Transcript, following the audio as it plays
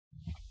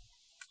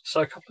So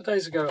a couple of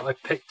days ago I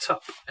picked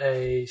up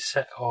a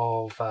set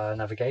of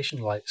navigation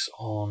lights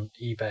on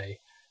eBay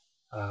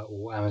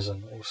or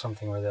Amazon or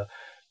something or other.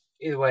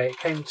 Either way, it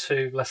came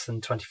to less than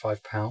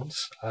 £25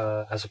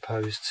 as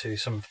opposed to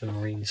some of the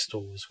marine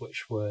stores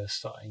which were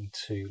starting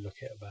to look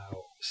at about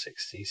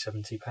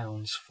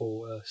 £60–70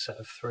 for a set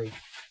of 3.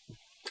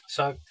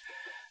 So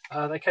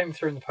they came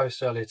through in the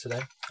post earlier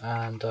today,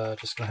 and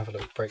just going to have a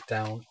little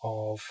breakdown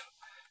of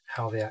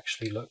how they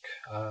actually look,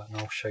 and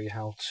I'll show you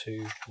how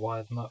to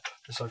wire them up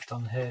as I've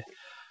done here.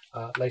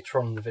 Later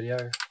on in the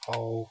video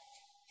I'll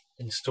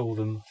install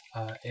them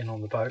in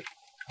on the boat,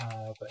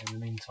 but in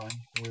the meantime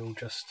we'll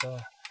just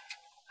have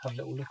a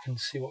little look and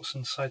see what's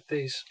inside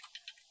these.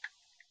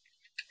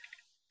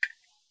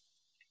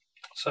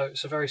 So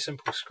it's a very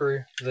simple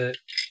screw that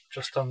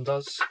just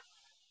undoes.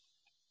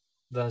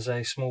 There's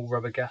a small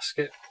rubber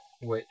gasket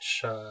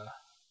which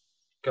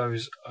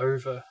goes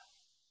over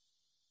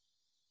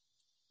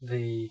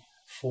the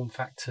form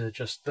factor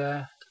just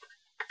there.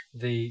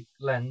 The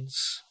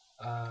lens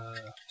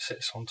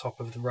sits on top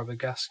of the rubber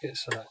gasket,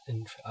 so that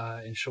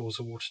ensures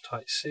a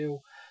watertight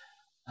seal,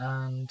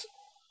 and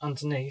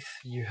underneath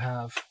you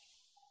have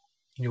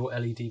your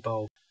LED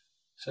bulb.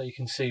 So you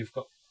can see you've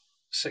got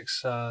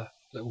 6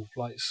 little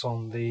lights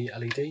on the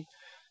LED.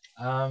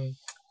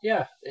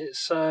 Yeah,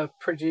 it's a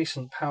pretty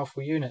decent,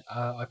 powerful unit.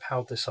 I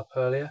powered this up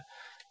earlier.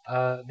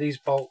 These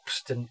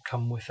bolts didn't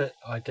come with it.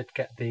 I did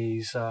get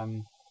these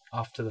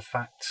after the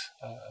fact.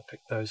 I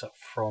picked those up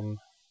from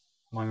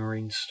my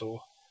marine store.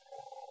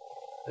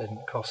 They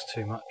didn't cost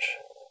too much.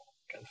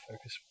 Get the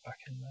focus back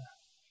in there.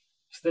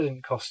 So they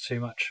didn't cost too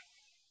much.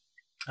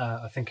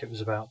 I think it was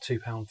about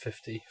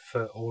 £2.50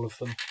 for all of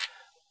them,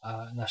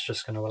 and that's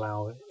just going to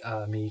allow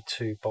me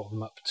to bolt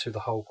them up to the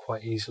hull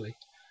quite easily.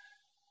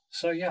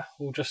 So yeah,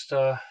 we'll just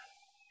go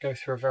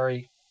through a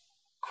very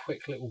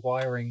quick little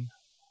wiring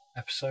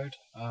episode.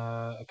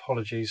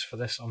 Apologies for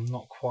this, I'm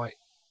not quite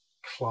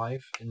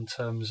Clive in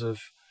terms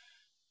of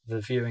the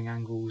viewing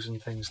angles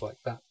and things like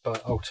that,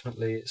 but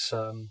ultimately it's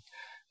a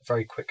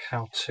very quick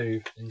how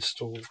to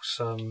install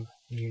some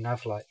new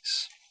nav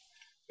lights,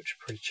 which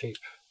are pretty cheap.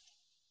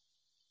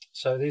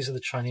 So these are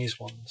the Chinese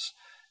ones.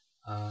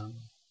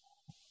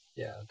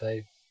 Yeah,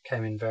 they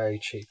came in very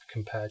cheap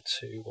compared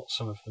to what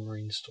some of the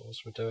marine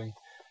stores were doing.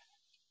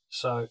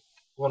 So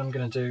what I'm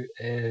going to do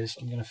is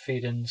I'm going to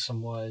feed in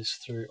some wires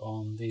through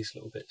on these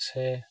little bits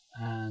here,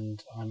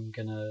 and I'm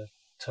going to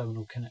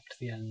terminal connect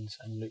the ends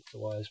and loop the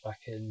wires back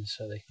in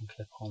so they can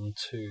clip on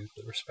to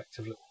the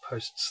respective little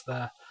posts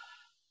there.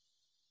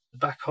 The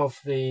back of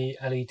the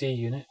LED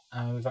unit,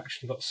 we've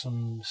actually got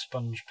some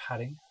sponge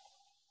padding.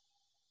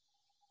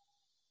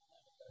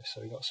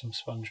 So we've got some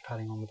sponge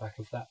padding on the back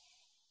of that.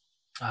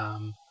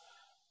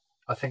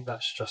 I think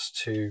that's just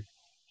to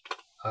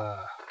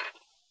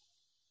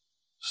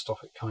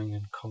stop it coming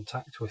in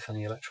contact with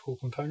any electrical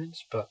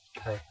components, but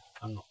hey,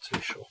 I'm not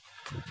too sure.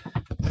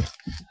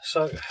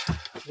 So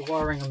the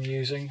wiring I'm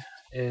using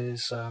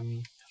is, I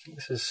think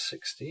this is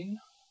 16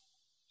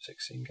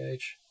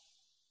 gauge,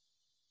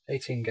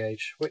 18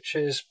 gauge, which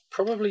is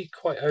probably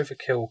quite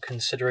overkill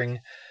considering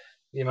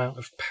the amount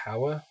of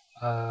power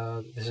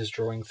this is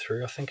drawing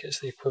through. I think it's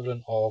the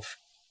equivalent of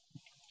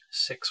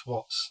 6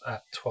 watts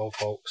at 12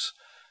 volts,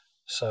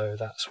 so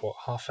that's what,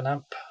 half an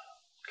amp,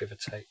 give or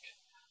take.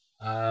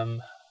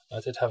 I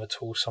did have a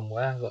tool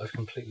somewhere that I've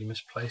completely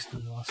misplaced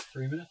in the last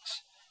 3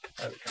 minutes.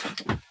 There we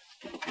go.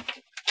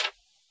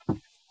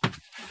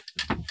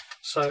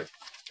 So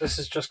this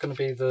is just going to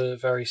be the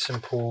very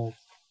simple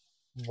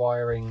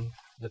wiring,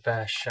 the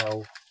bare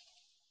shell,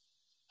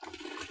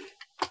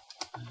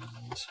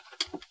 and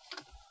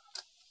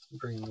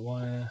bring the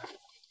wire,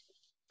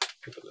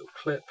 give it a little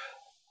clip,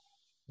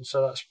 and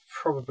so that's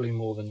probably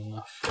more than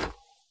enough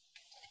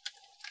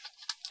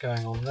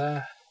going on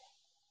there.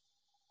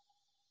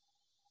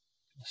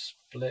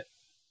 Split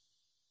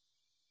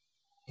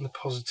the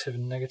positive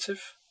and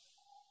negative,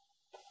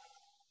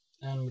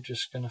 and we're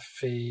just going to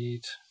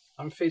feed.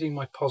 I'm feeding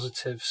my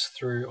positives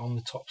through on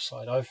the top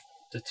side. I've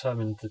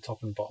determined the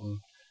top and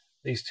bottom.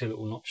 These 2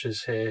 little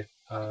notches here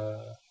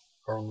are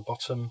on the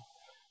bottom.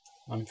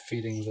 I'm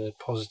feeding the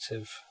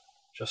positive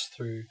just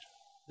through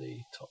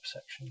the top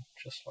section,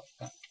 just like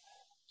that.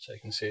 So you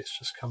can see it's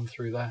just come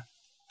through there.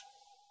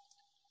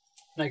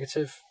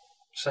 Negative,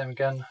 same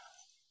again,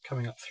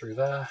 coming up through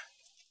there.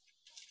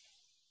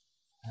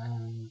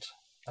 And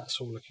that's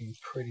all looking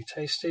pretty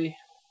tasty.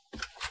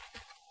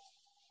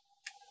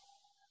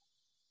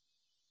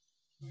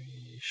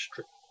 We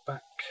strip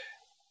back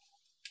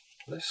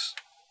this.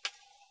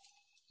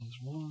 There's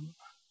one.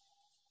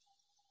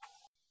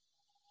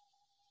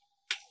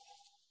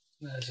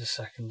 There's a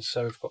second.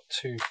 So we've got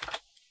 2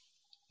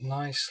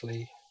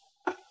 nicely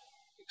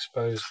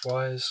exposed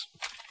wires.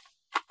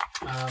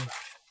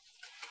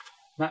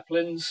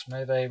 Naplins,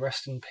 may they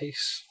rest in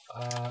peace.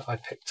 I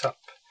picked up,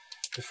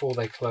 before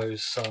they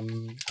close,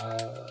 some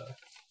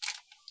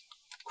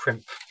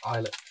crimp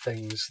eyelet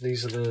things.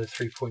 These are the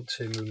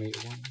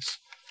 3.2mm ones.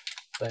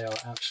 They are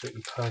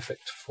absolutely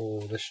perfect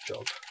for this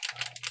job.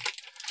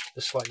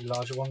 The slightly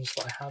larger ones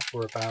that I had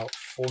were about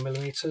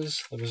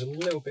 4mm. There was a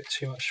little bit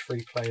too much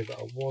free play that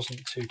I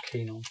wasn't too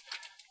keen on,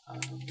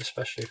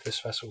 especially if this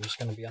vessel was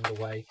going to be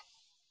underway.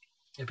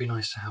 It'd be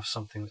nice to have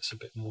something that's a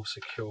bit more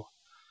secure.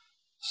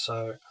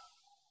 So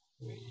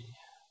we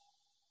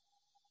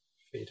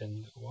feed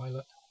in the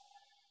eyelet,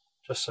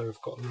 just so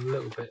we've got a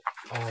little bit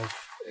of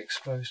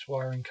exposed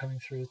wiring coming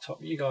through the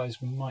top. You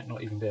guys might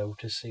not even be able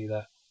to see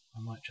that. I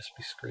might just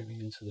be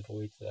screaming into the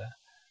void there.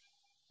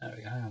 There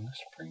we go. Hang on,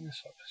 let's bring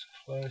this up as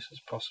close as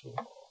possible.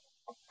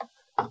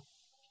 There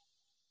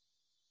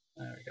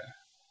we go.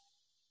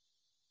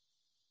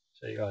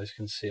 So you guys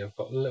can see I've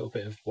got a little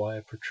bit of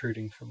wire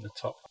protruding from the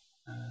top,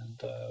 and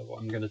what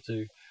I'm going to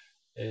do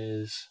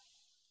is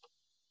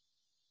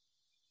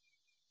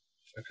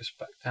focus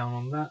back down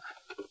on that,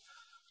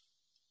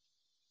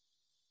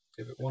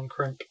 give it one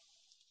crimp,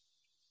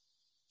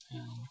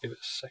 and give it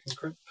a second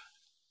crimp.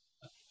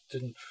 That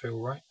didn't feel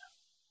right.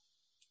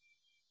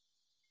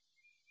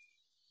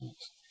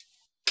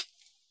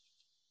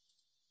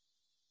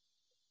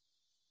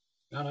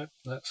 No,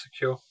 that's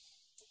secure.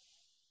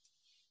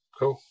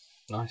 Cool,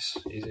 nice,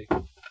 easy.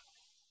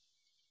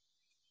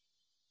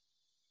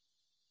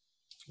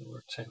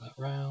 Rotate that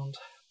round.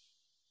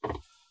 Give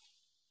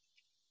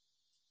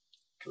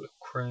a little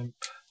crimp.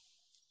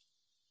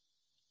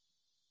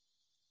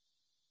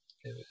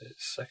 Give it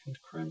its second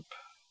crimp.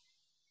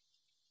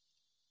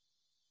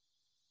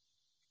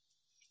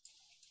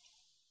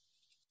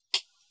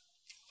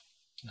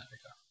 There we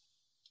go.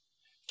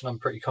 And I'm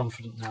pretty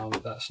confident now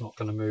that that's not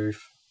going to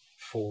move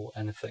for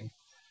anything.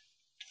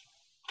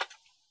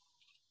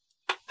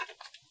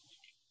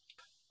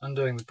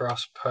 Undoing the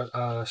brass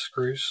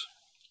screws.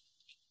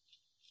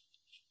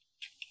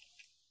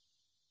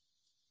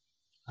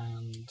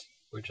 And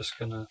we're just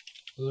going to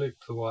loop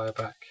the wire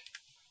back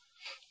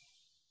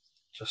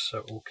just so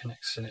it all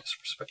connects in its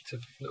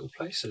respective little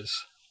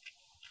places.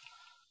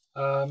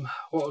 What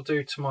I'll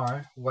do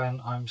tomorrow, when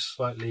I'm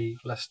slightly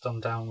less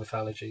done down with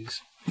allergies,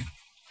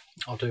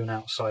 I'll do an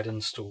outside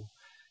install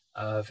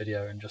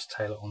video and just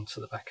tail it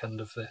onto the back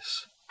end of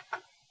this.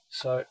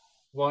 So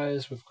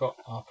wires, we've got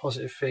our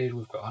positive feed,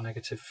 we've got our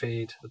negative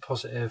feed. The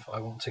positive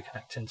I want to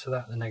connect into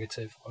that, the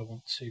negative I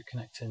want to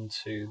connect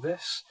into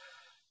this.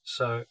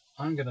 So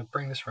I'm going to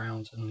bring this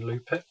round and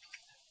loop it,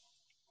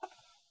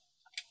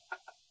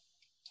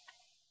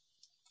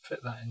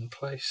 fit that in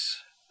place,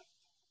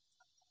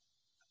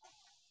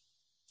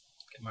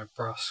 get my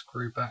brass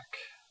screw back.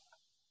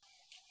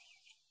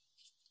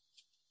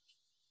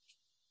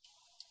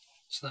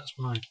 So that's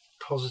my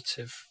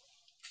positive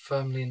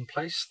firmly in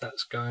place,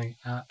 that's going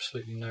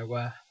absolutely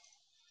nowhere.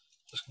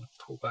 Just going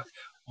to pull back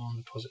on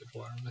the positive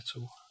wire a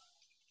little,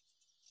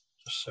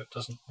 just so it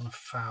doesn't run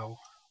afoul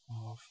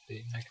of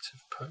the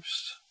negative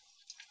post.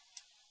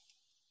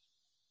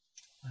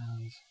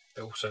 And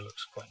it also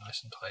looks quite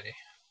nice and tidy.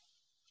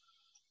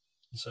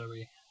 And so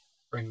we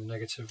bring the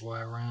negative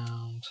wire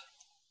round,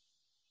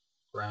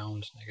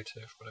 ground,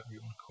 negative, whatever you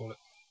want to call it.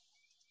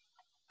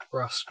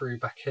 Brass screw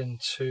back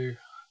into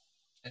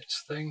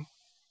its thing.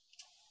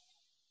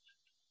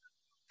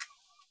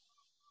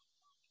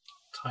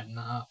 Tighten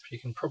that up. You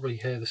can probably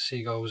hear the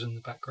seagulls in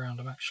the background.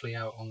 I'm actually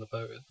out on the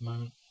boat at the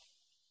moment.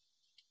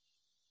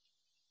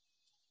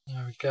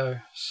 There we go.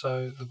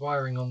 So the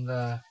wiring on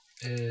there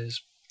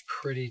is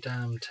pretty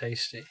damn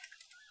tasty.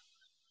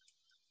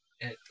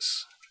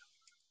 It's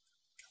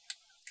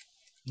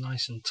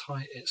nice and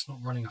tight. It's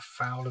not running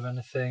afoul of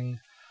anything.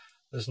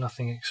 There's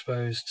nothing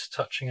exposed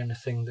touching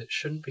anything that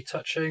shouldn't be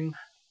touching.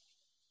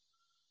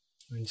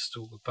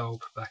 Install the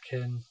bulb back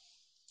in.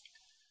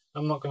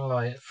 I'm not going to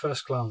lie, at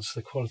first glance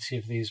the quality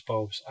of these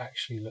bulbs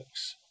actually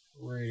looks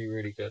really,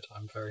 really good.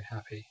 I'm very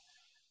happy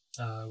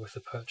with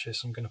the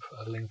purchase. I'm going to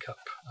put a link up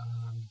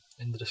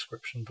in the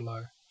description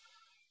below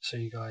so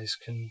you guys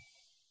can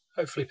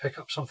hopefully pick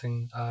up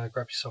something,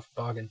 grab yourself a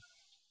bargain.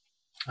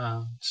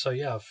 So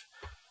yeah, I've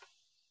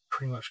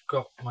pretty much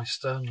got my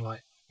stern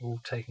light all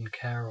taken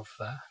care of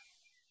there.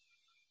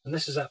 And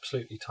this is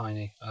absolutely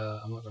tiny,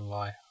 I'm not going to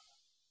lie.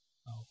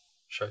 I'll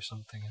show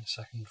something in a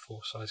second for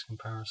size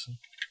comparison.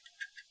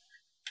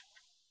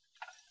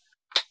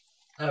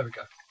 There we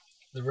go,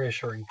 the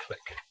reassuring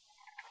click.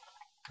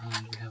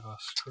 And we have our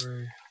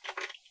screw,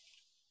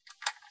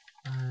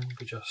 and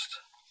we just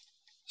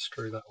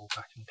screw that all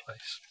back in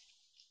place.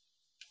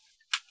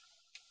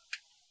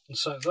 And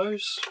so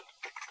those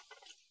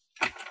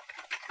are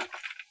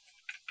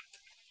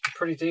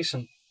pretty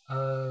decent,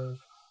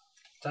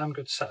 damn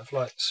good set of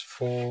lights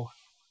for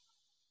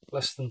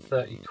less than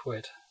 30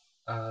 quid.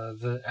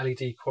 The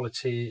LED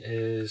quality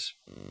is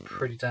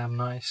pretty damn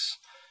nice.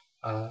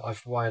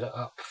 I've wired it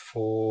up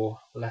for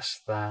less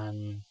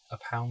than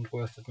 £1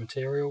 worth of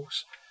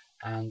materials,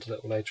 and a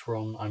little later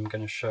on I'm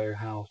going to show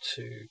how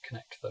to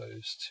connect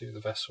those to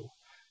the vessel.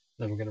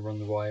 Then we're going to run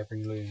the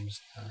wiring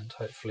looms, and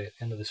hopefully at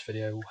the end of this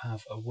video we'll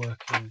have a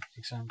working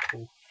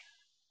example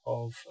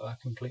of a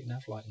complete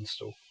nav light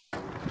install.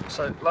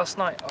 So last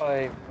night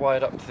I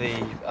wired up the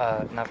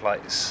nav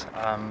lights.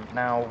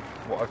 Now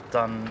what I've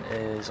done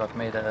is I've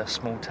made a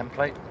small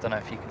template. I don't know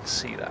if you can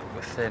see that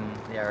within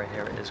the area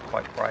here, it is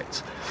quite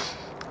bright.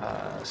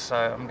 So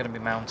I'm going to be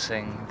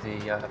mounting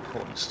the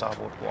port and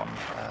starboard one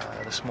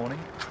this morning.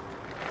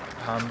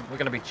 We're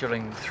going to be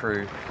drilling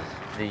through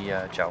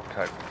the gel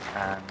coat,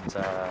 and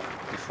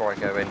before I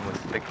go in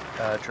with the big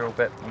drill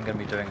bit, I'm going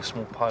to be doing a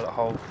small pilot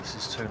hole. This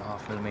is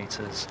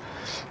 2.5mm.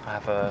 I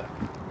have a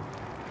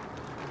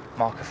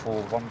marker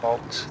for one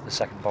bolt, the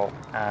second bolt,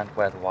 and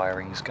where the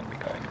wiring is going to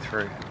be going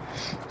through.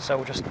 So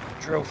we'll just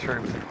drill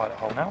through with the pilot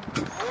hole now.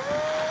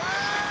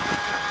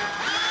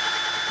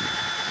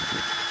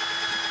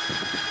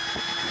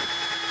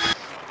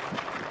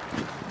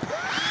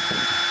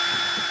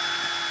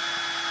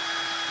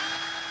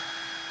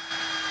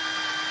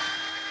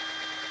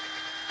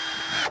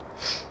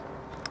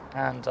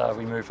 And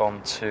we move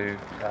on to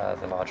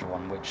the larger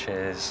one, which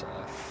is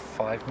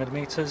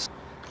 5mm.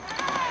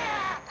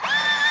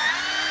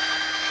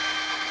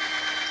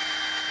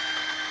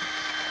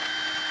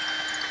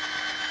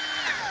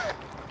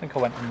 I think I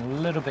went a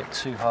little bit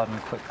too hard and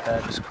quick there,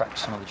 just cracked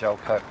some of the gel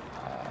coat,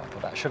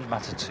 but that shouldn't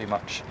matter too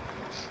much.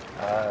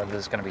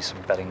 There's going to be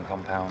some bedding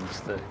compound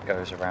that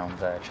goes around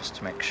there just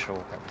to make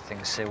sure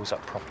everything seals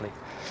up properly.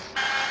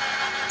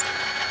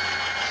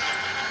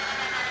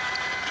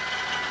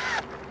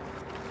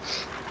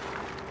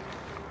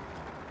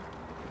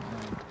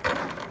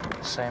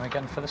 Same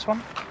again for this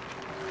one.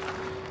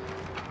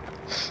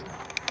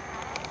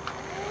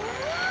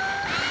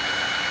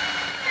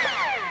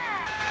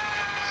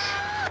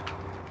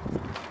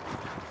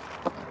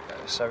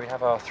 So we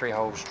have our 3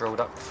 holes drilled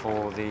up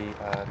for the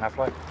nav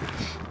light,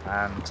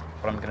 and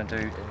what I'm going to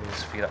do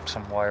is feed up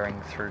some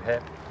wiring through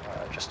here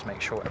just to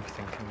make sure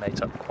everything can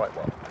mate up quite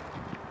well.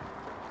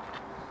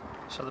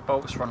 So the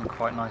bolts run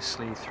quite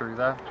nicely through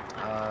there.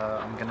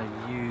 I'm going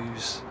to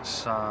use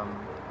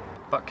some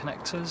butt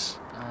connectors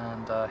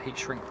and heat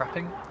shrink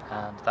wrapping,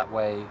 and that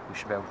way we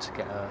should be able to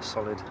get a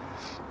solid,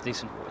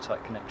 decent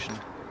watertight connection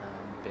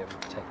and be able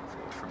to take it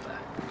forward from there.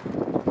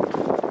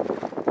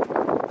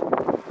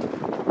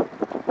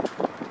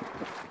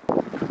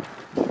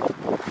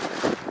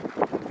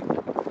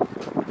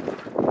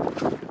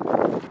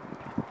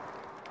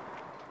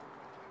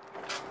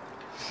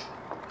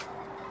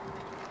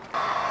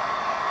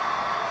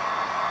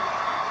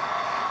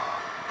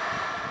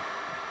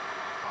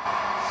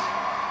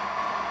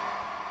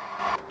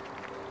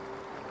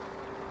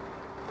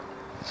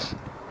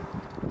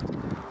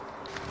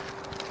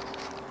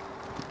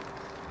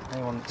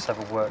 Anyone that's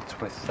ever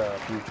worked with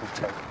butyl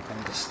tape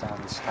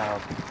understands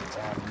how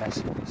damn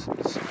messy this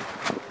is.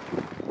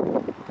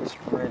 It's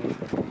really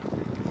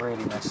fiddly,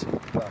 really messy,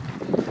 but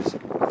it is a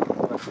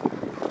perfect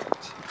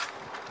product.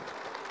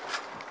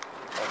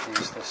 I've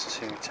used this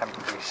to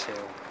temporarily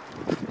seal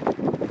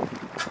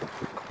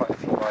quite a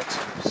few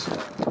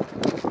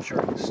items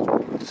during the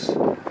storms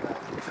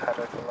that we've had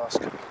over the last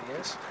couple of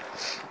years.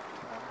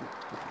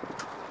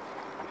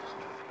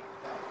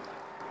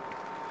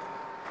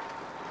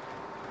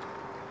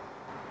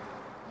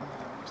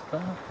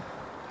 There.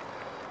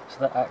 So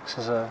that acts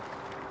as a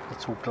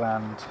little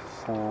gland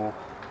for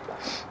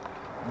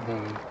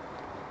the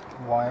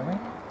wiring,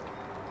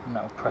 and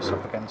that will press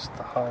up against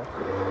the hull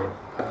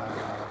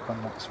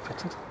when that's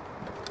fitted,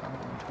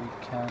 and we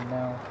can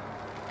now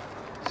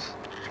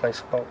place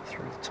a bolt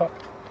through the top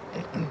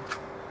and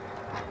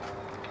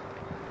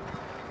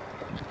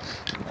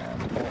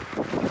a bolt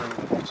through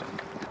the bottom.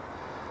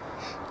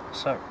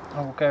 So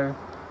I will go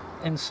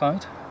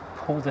inside,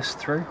 pull this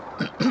through,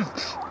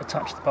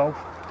 attach the bulb,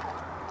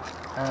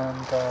 and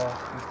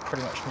we've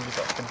pretty much nearly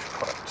got a finished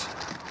product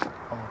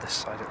on this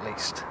side at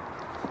least.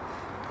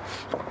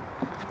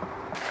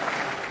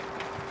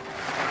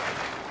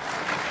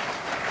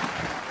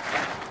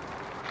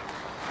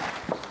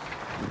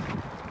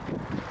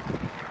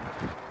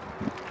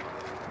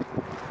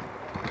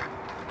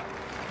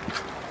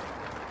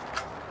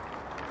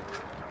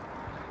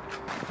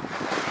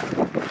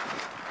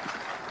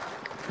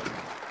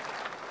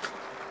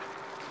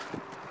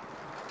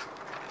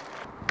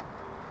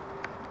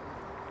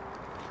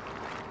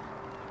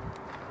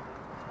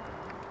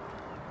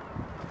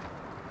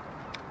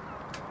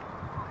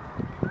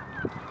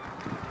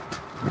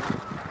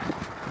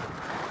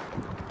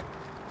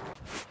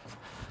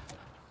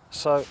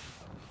 So,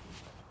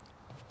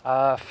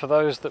 for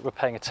those that were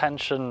paying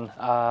attention,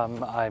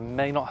 I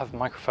may not have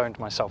microphoned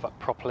myself up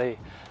properly.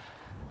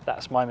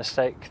 That's my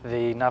mistake.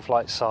 The nav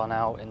lights are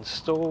now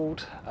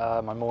installed.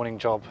 My morning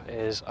job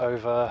is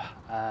over,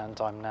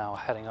 and I'm now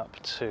heading up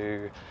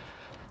to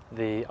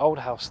the old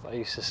house that I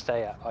used to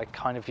stay at. I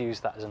kind of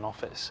use that as an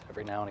office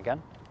every now and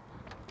again.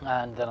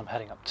 And then I'm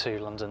heading up to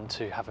London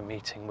to have a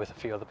meeting with a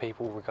few other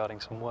people regarding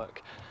some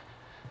work.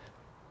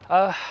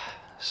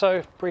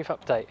 So, brief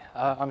update.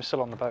 I'm still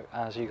on the boat,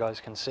 as you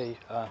guys can see,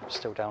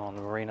 still down on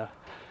the marina.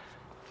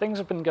 Things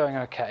have been going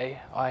okay.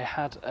 I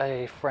had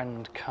a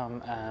friend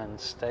come and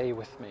stay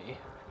with me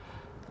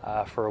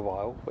for a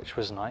while, which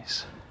was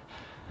nice.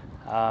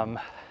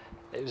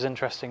 It was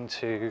interesting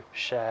to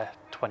share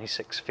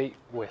 26 feet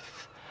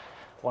with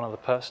one other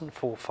person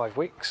for 5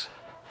 weeks.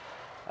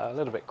 A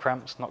little bit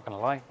cramped, not going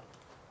to lie,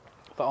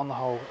 but on the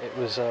whole it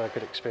was a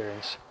good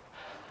experience.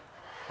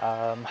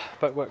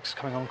 Boatwork's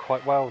coming on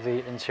quite well.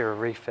 The interior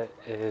refit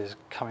is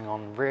coming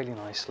on really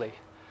nicely.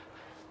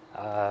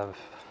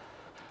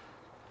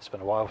 It's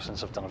been a while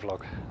since I've done a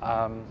vlog.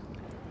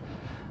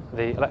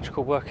 The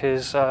electrical work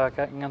is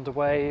getting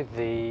underway.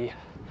 The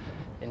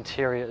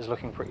interior is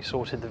looking pretty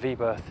sorted. The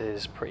V-berth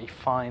is pretty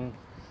fine.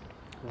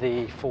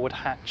 The forward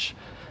hatch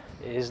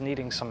is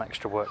needing some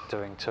extra work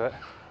doing to it.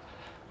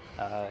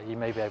 You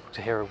may be able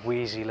to hear a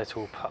wheezy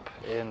little pup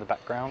in the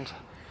background.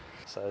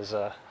 So there's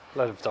a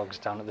load of dogs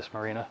down at this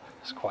marina.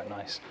 It's quite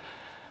nice.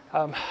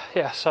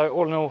 Yeah, so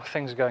all in all,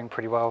 things are going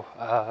pretty well.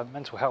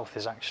 Mental health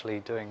is actually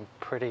doing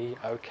pretty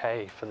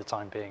okay for the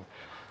time being.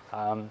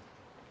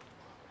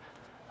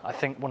 I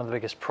think one of the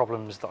biggest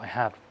problems that I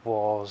had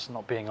was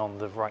not being on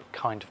the right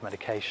kind of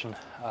medication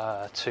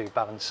to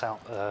balance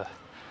out the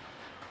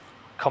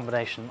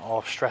combination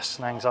of stress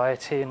and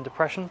anxiety and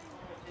depression.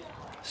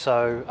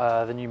 So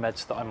the new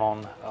meds that I'm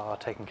on are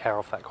taking care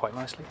of that quite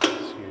nicely.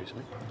 Excuse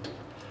me.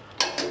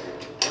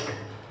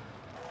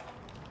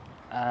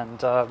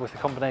 And with the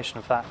combination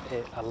of that,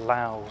 it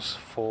allows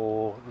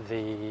for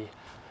the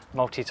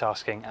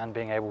multitasking and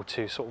being able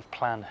to sort of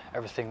plan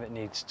everything that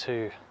needs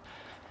to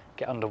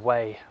get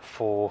underway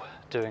for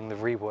doing the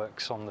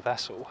reworks on the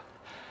vessel.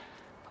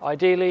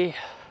 Ideally,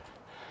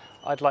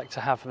 I'd like to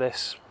have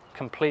this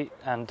complete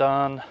and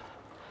done,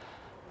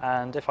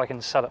 and if I can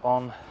sell it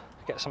on,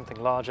 get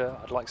something larger.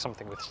 I'd like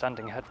something with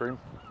standing headroom.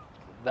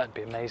 That'd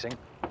be amazing.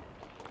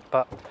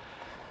 But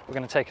we're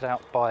going to take it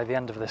out by the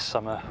end of this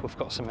summer. We've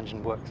got some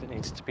engine work that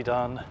needs to be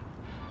done.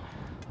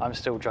 I'm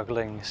still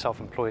juggling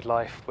self-employed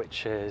life,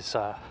 which is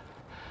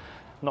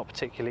not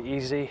particularly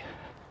easy,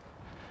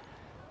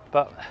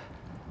 but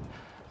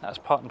that's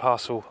part and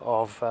parcel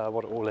of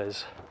what it all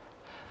is.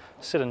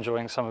 Still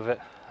enjoying some of it,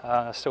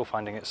 still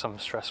finding it some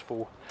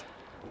stressful,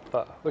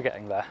 but we're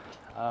getting there.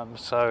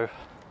 So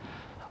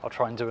I'll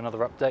try and do another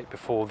update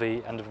before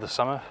the end of the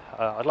summer.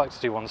 I'd like to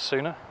do one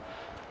sooner,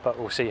 but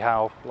we'll see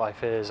how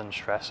life is and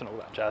stress and all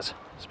that jazz.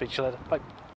 Speak to you later. Bye.